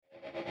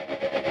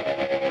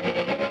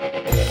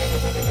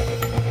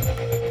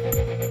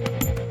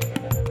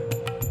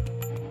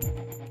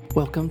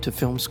Welcome to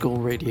Film School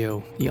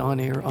Radio, the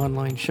on-air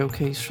online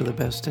showcase for the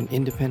best in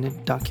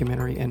independent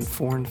documentary and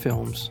foreign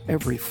films,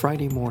 every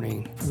Friday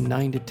morning from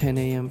 9 to 10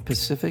 a.m.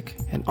 Pacific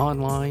and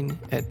online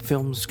at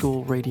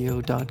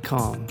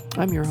filmschoolradio.com.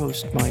 I'm your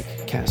host,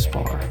 Mike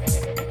Kaspar.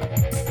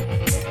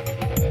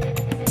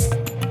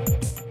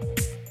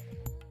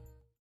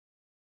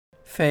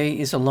 Faye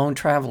is a lone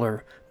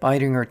traveler,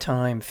 biding her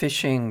time,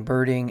 fishing,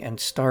 birding, and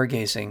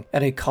stargazing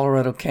at a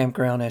Colorado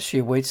campground as she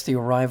awaits the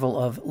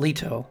arrival of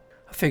Lito,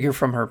 a figure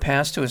from her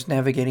past who is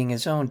navigating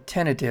his own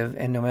tentative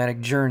and nomadic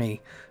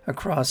journey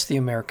across the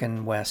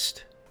American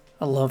West.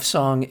 A Love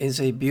Song is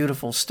a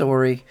beautiful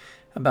story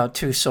about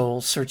two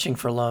souls searching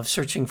for love,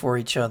 searching for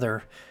each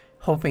other,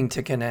 hoping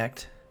to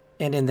connect.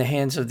 And in the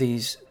hands of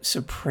these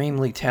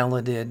supremely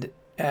talented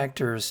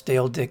actors,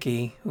 Dale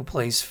Dickey, who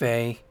plays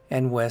Faye,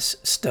 and Wes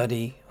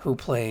Studi, who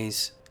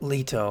plays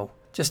Lito.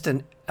 Just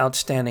an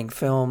outstanding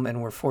film,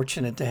 and we're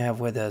fortunate to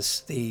have with us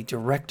the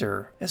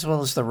director as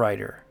well as the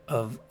writer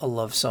of A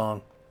Love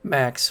Song,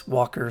 Max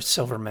Walker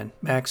Silverman.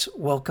 Max,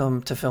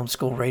 welcome to Film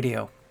School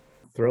Radio.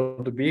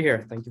 Thrilled to be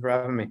here. Thank you for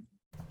having me.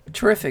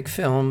 Terrific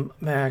film,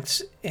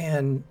 Max,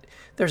 and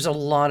there's a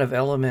lot of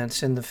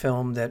elements in the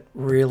film that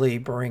really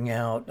bring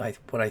out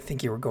what I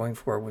think you were going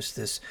for was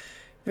this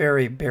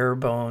very bare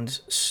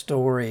bones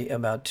story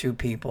about two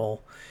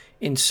people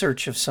in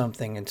search of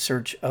something, in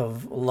search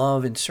of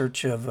love, in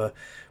search of a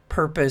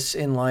purpose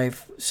in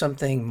life,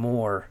 something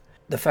more.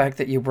 The fact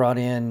that you brought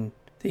in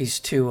these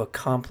two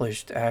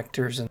accomplished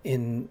actors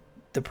in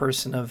the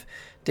person of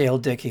Dale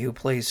Dickey, who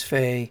plays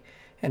Faye,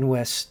 and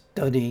Wes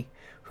Studi,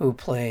 who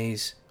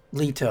plays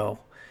Lito,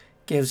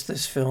 gives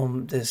this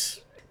film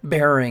this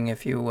bearing,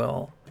 if you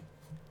will.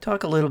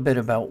 Talk a little bit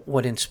about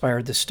what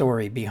inspired the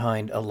story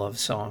behind A Love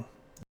Song.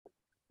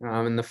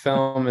 And the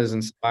film is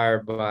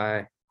inspired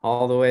by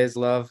all the ways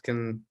love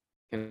can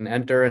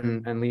enter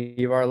and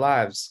leave our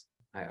lives,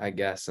 I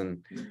guess.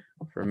 And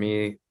for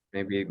me,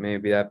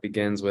 maybe that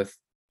begins with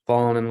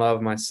falling in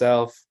love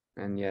myself,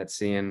 and yet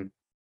seeing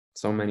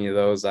so many of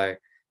those I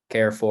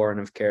care for and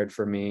have cared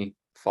for me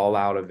fall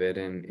out of it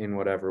in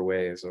whatever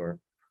ways, or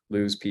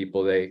lose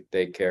people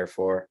they care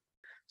for.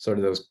 Sort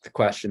of those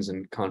questions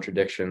and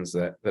contradictions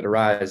that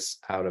arise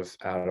out of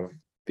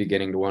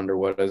beginning to wonder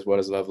what does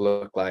love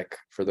look like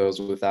for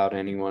those without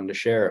anyone to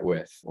share it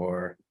with,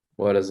 or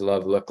what does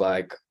love look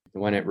like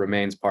when it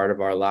remains part of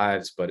our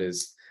lives but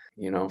is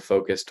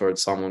focused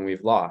towards someone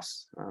we've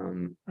lost.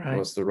 Right.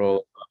 What's the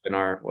role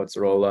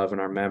of love in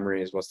our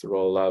memories? What's the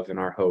role of love in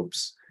our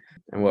hopes?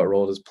 And what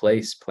role does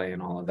place play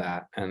in all of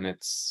that? And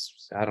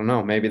it's, I don't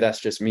know, maybe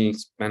that's just me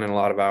spending a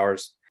lot of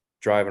hours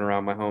driving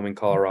around my home in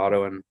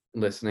Colorado and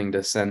listening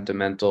to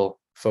sentimental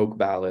folk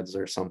ballads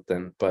or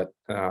something. But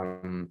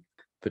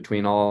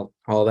between all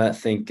that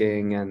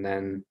thinking and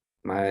then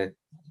my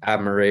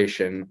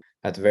admiration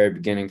at the very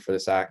beginning for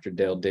this actor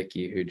Dale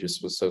Dickey, who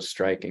just was so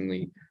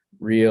strikingly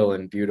real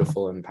and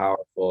beautiful and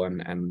powerful,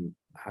 and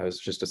I was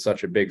just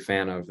such a big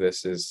fan of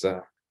this is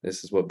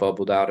what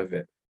bubbled out of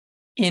it.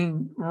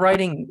 In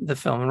writing the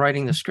film,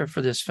 writing the script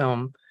for this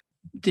film,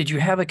 did you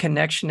have a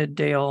connection to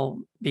Dale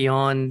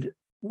beyond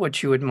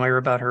what you admire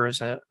about her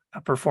as a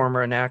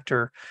performer, an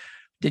actor?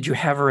 Did you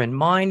have her in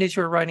mind as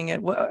you were writing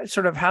it?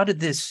 How did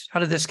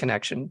this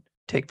connection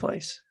take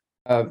place?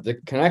 The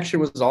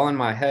connection was all in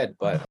my head,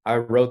 but I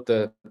wrote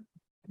the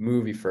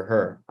movie for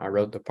her. I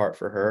wrote the part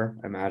for her,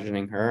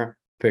 imagining her,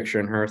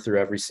 picturing her through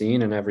every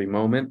scene and every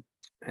moment.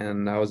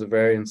 And that was a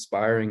very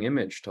inspiring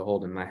image to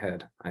hold in my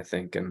head, I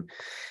think.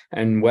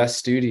 And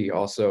Wes Studi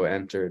also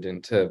entered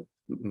into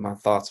my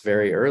thoughts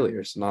very early.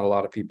 There's not a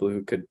lot of people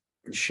who could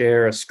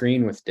share a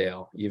screen with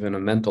Dale, even a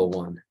mental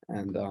one.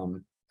 And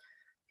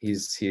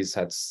he's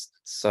had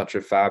such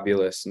a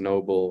fabulous,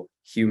 noble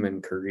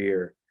human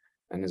career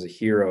and is a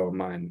hero of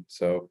mine.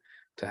 So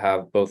to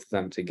have both of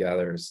them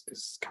together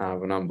is kind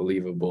of an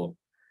unbelievable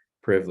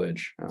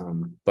privilege.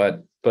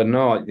 But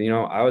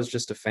no, I was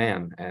just a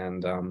fan,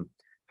 and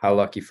how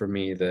lucky for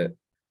me that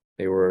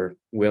they were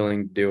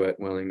willing to do it,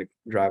 willing to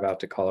drive out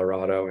to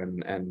Colorado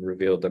and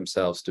revealed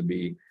themselves to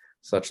be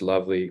such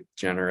lovely,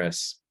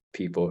 generous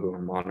people who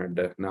I'm honored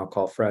to now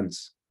call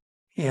friends.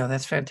 Yeah,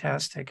 that's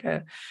fantastic.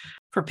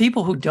 For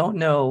people who don't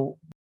know,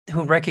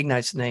 who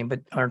recognize the name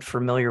but aren't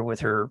familiar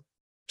with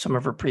some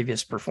of her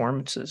previous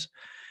performances,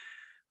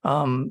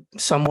 some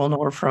will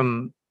know her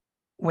from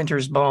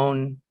Winter's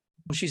Bone.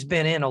 She's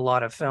been in a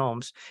lot of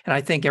films, and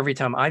I think every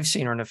time I've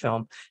seen her in a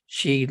film,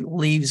 she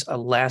leaves a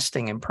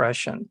lasting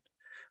impression,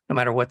 no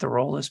matter what the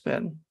role has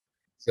been.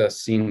 It's a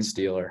scene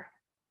stealer.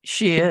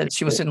 She is.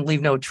 She was in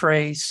Leave No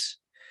Trace.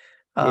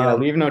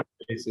 Leave No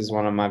Trace is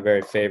one of my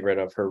very favorite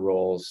of her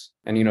roles.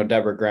 And,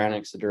 Deborah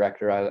Granick's the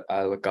director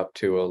I look up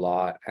to a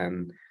lot.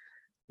 And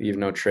Leave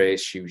No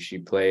Trace, she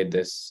played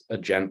a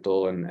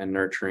gentle and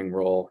nurturing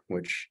role,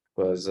 which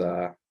was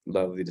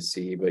lovely to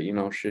see. But,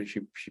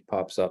 she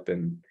pops up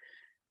in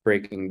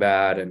Breaking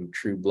Bad and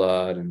True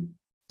Blood, and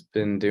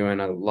been doing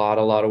a lot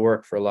of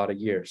work for a lot of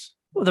years.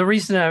 Well, the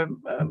reason I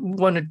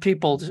wanted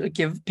people to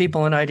give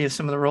people an idea of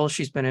some of the roles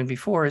she's been in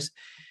before is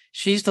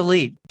she's the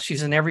lead.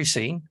 She's in every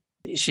scene.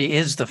 She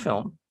is the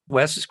film.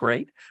 Wes is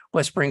great.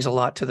 Wes brings a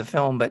lot to the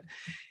film, but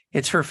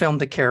it's her film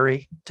to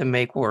carry, to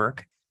make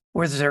work.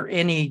 Was there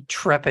any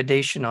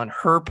trepidation on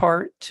her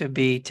part to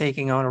be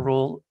taking on a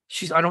role?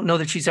 I don't know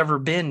that she's ever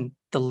been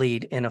the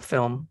lead in a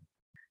film.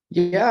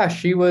 Yeah,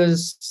 she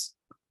was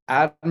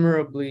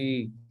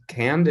admirably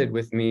candid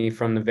with me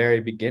from the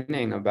very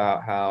beginning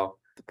about how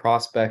the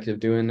prospect of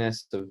doing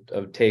this,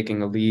 of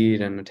taking a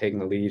lead and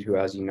taking a lead who,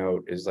 as you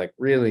know, is like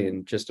really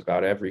in just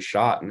about every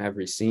shot and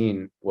every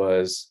scene,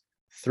 was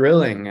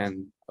thrilling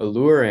and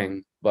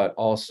alluring, but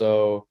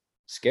also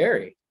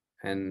scary.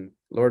 And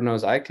Lord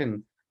knows I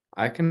can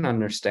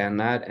understand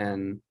that.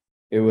 And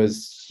it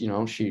was,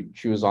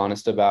 she was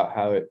honest about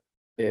how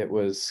it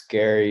was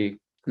scary,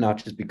 not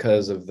just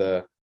because of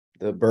the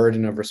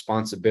burden of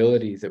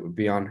responsibility that would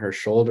be on her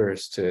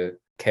shoulders to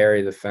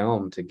carry the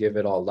film, to give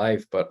it all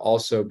life, but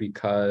also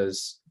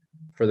because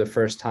for the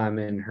first time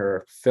in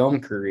her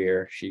film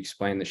career, she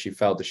explained that she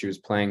felt that she was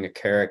playing a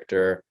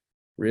character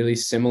really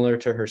similar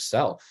to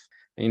herself.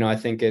 And, I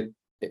think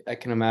I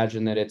can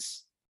imagine that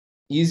it's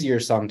easier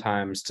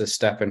sometimes to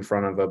step in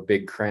front of a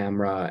big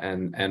camera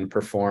and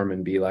perform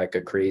and be like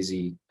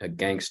a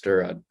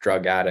gangster, a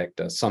drug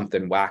addict,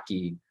 something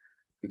wacky,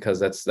 because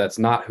that's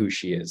not who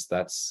she is.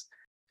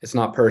 It's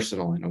not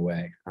personal in a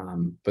way.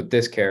 But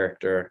this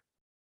character,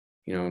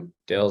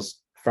 Dale's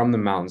from the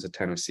mountains of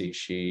Tennessee.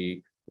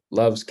 She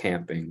loves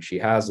camping. She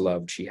has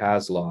loved, she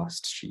has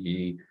lost.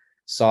 She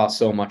saw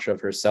so much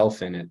of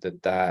herself in it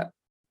that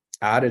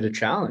added a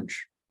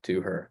challenge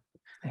to her.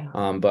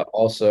 Yeah. But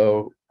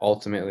also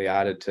ultimately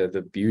added to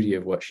the beauty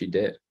of what she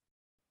did.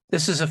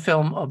 This is a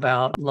film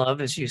about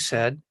love, as you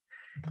said.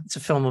 It's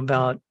a film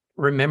about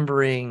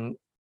remembering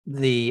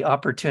the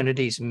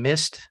opportunities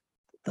missed,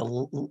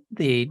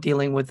 the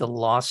dealing with the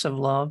loss of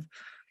love.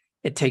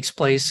 It takes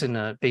place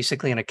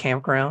basically in a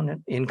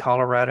campground in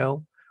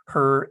Colorado.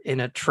 Her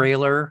in a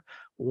trailer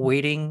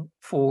waiting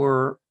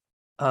for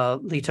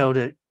Leto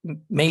to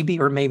maybe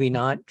or maybe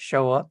not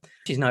show up.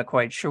 She's not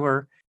quite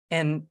sure.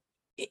 And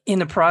in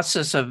the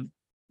process of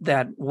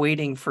that,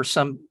 waiting for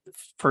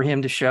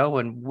him to show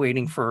and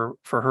waiting for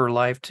her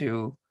life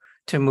to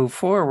move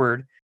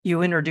forward,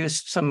 you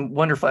introduce some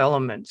wonderful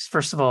elements.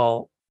 First of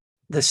all,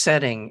 the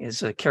setting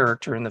is a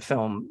character in the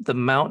film. The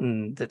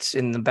mountain that's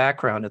in the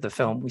background of the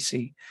film we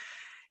see.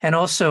 And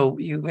also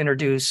you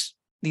introduce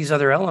these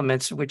other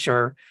elements, which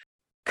are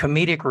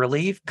comedic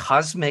relief,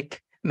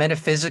 cosmic,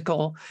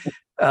 metaphysical,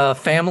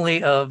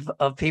 family of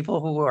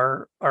people who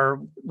are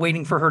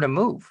waiting for her to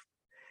move.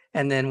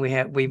 And then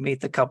we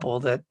meet the couple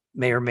that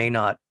may or may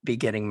not be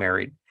getting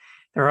married.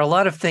 There are a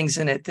lot of things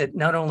in it that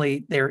not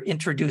only they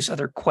introduce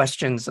other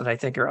questions that I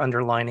think are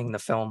underlining the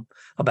film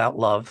about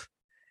love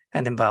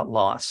and about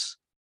loss.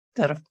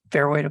 Is that a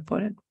fair way to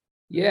put it?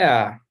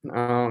 Yeah.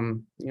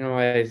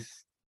 I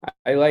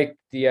like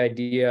the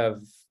idea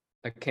of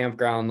a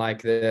campground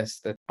like this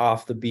that's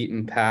off the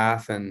beaten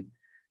path, and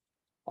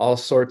all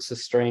sorts of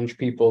strange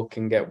people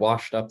can get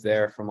washed up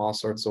there from all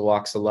sorts of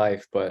walks of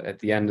life. But at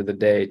the end of the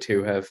day,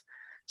 to have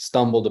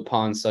stumbled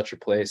upon such a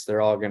place,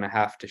 they're all going to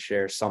have to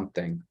share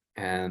something.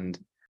 And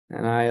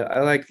I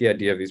like the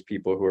idea of these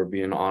people who are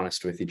being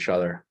honest with each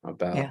other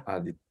about Yeah.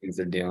 the things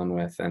they're dealing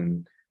with,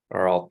 and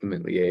are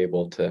ultimately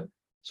able to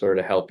sort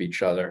of help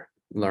each other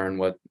learn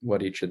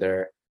what each of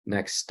their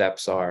next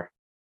steps are.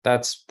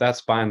 That's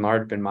by and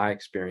large been my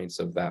experience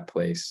of that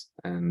place,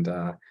 and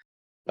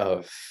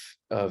of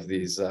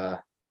these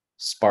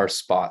sparse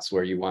spots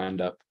where you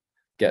wind up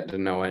getting to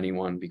know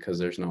anyone because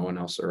there's no one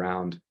else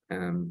around.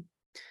 And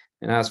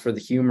as for the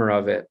humor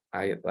of it,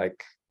 I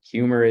like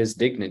humor is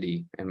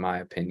dignity, in my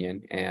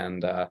opinion.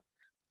 And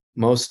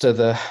most of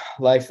the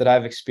life that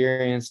I've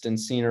experienced and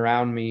seen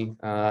around me,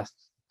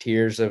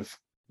 tears have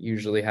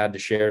usually had to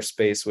share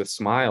space with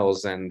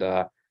smiles. And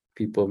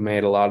people have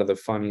made a lot of the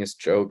funniest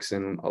jokes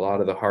in a lot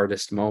of the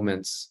hardest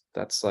moments.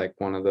 That's like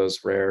one of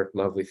those rare,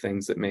 lovely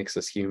things that makes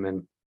us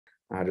human.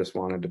 I just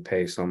wanted to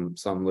pay some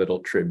little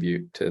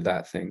tribute to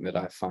that thing that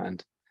I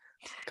find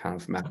kind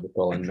of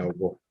magical and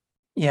noble.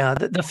 Yeah,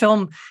 the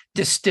film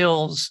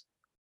distills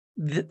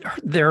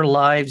their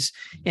lives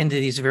into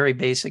these very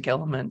basic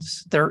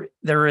elements.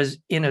 There is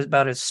in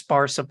about as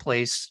sparse a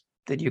place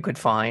that you could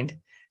find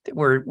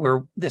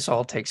where this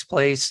all takes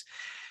place.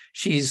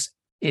 She's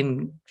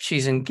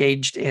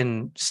engaged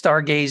in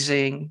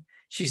stargazing.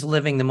 She's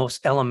living the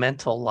most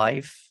elemental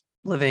life,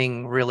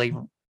 living really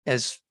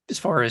as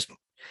far as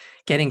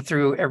getting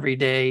through every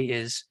day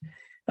is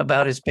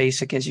about as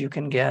basic as you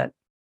can get.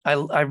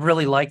 I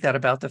really like that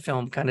about the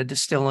film, kind of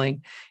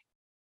distilling,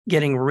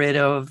 getting rid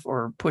of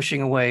or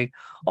pushing away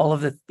all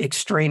of the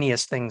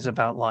extraneous things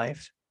about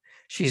life.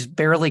 She's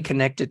barely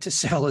connected to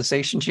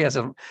civilization. She has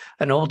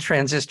an old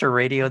transistor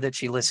radio that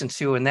she listens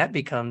to, and that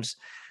becomes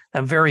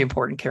a very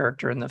important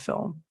character in the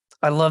film.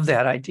 I love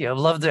that idea. I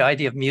love the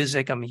idea of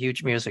music. I'm a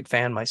huge music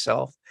fan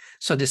myself.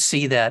 So to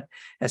see that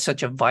as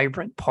such a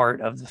vibrant part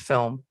of the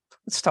film,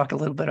 let's talk a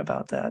little bit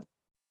about that.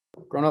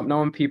 Grown up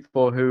knowing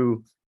people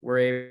who were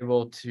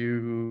able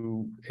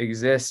to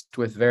exist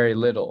with very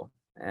little,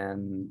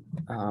 and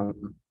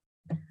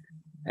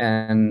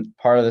And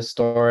part of the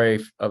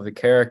story of the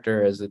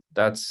character is that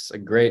that's a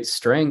great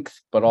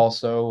strength, but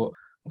also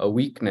a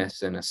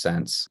weakness in a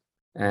sense.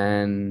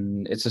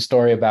 And it's a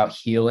story about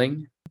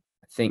healing.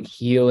 I think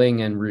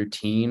healing and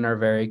routine are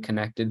very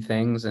connected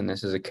things. And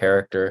this is a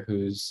character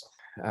who's,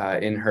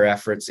 in her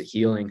efforts at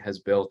healing, has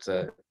built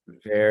a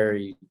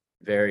very,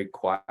 very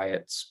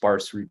quiet,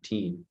 sparse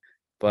routine.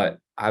 But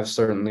I've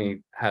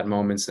certainly had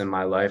moments in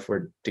my life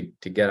where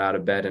to get out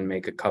of bed and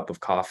make a cup of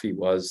coffee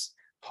was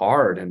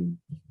hard and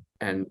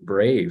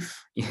brave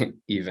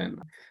even,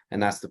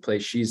 and that's the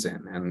place she's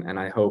in. And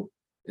I hope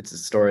it's a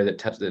story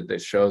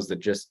that shows that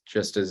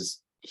just as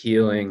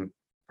healing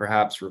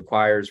perhaps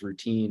requires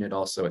routine, it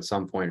also at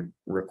some point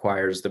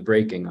requires the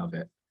breaking of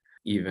it,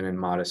 even in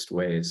modest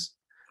ways.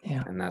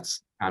 Yeah. And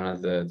that's kind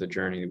of the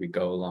journey that we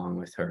go along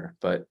with her.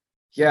 But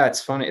yeah,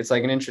 it's funny, it's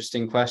like an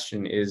interesting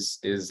question. Is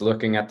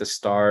looking at the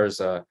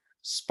stars a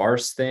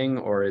sparse thing,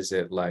 or is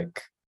it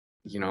like,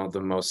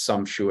 the most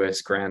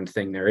sumptuous grand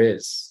thing there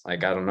is?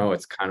 Like, I don't know,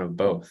 it's kind of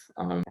both.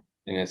 And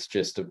it's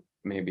just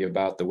maybe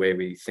about the way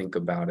we think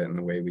about it and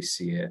the way we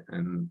see it,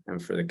 and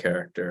for the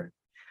character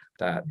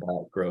that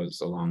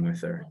grows along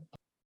with her.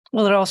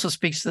 Well, it also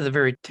speaks to the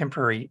very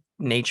temporary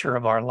nature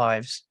of our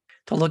lives.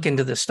 To look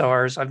into the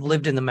stars, I've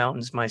lived in the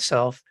mountains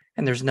myself,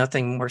 and there's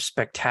nothing more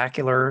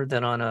spectacular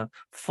than on a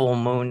full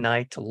moon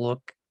night to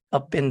look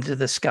up into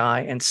the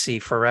sky and see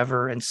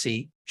forever and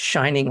see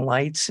shining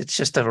lights. It's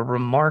just a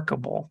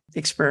remarkable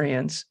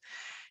experience.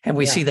 And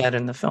we see that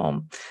in the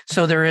film.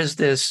 So there is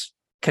this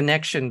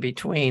connection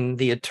between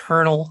the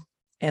eternal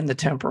and the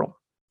temporal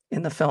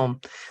in the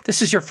film.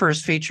 This is your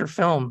first feature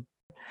film.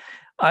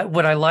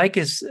 What I like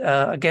is,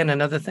 again,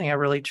 another thing I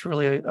really,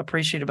 truly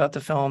appreciate about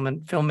the film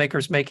and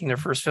filmmakers making their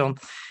first film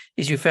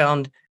is you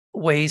found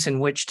ways in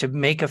which to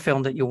make a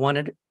film that you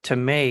wanted to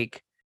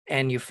make,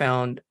 and you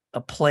found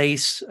a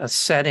place, a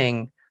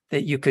setting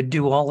that you could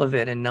do all of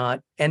it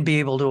and be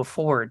able to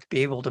afford,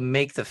 be able to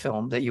make the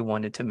film that you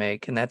wanted to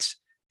make. And that's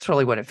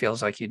really what it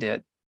feels like you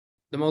did.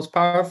 The most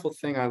powerful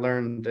thing I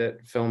learned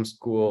at film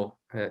school,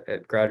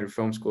 at graduate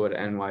film school at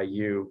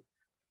NYU,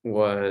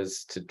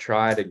 was to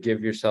try to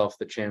give yourself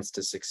the chance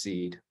to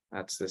succeed.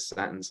 That's the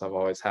sentence I've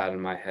always had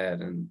in my head.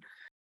 And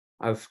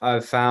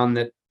I've found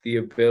that the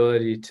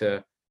ability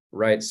to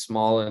write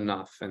small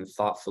enough and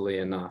thoughtfully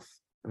enough,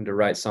 and to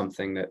write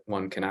something that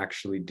one can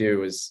actually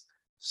do, is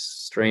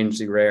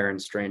strangely rare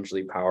and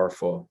strangely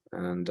powerful.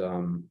 And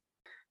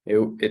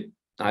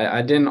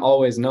I didn't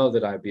always know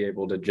that I'd be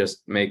able to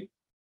just make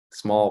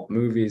small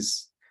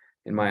movies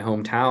in my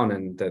hometown,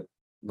 and that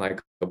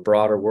like a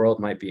broader world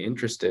might be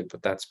interested,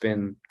 but that's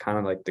been kind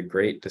of like the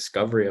great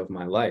discovery of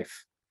my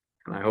life.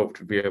 And I hope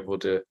to be able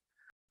to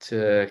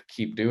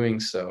keep doing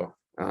so,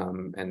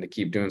 and to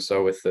keep doing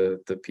so with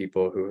the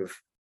people who have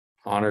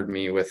honored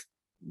me with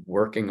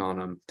working on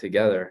them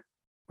together,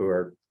 who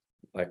are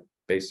like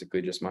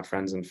basically just my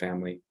friends and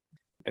family.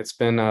 It's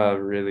been a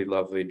really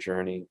lovely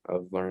journey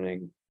of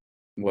learning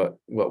what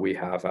we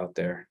have out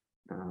there.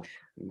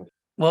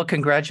 Well,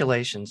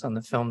 congratulations on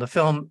the film. The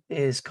film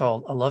is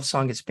called A Love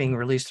Song. It's being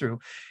released through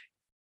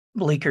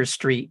Bleecker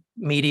Street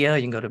Media.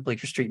 You can go to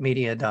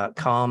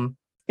bleekerstreetmedia.com.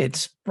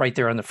 It's right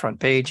there on the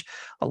front page,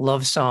 A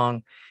Love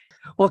Song.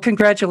 Well,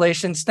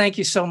 congratulations. Thank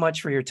you so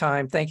much for your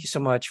time. Thank you so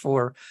much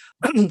for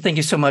thank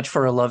you so much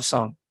for A Love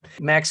Song.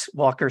 Max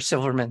Walker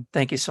Silverman,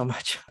 thank you so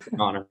much.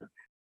 Honor.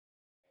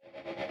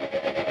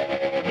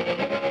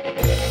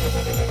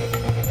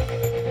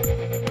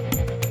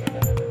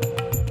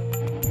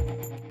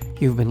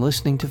 You've been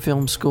listening to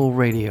Film School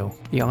Radio,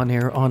 the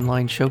on-air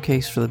online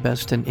showcase for the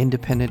best in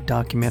independent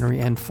documentary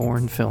and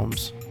foreign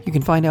films. You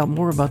can find out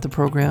more about the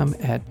program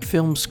at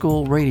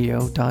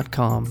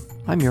filmschoolradio.com.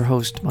 I'm your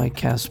host, Mike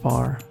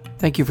Kaspar.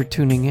 Thank you for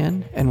tuning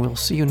in, and we'll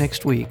see you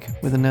next week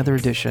with another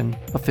edition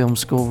of Film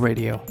School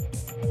Radio.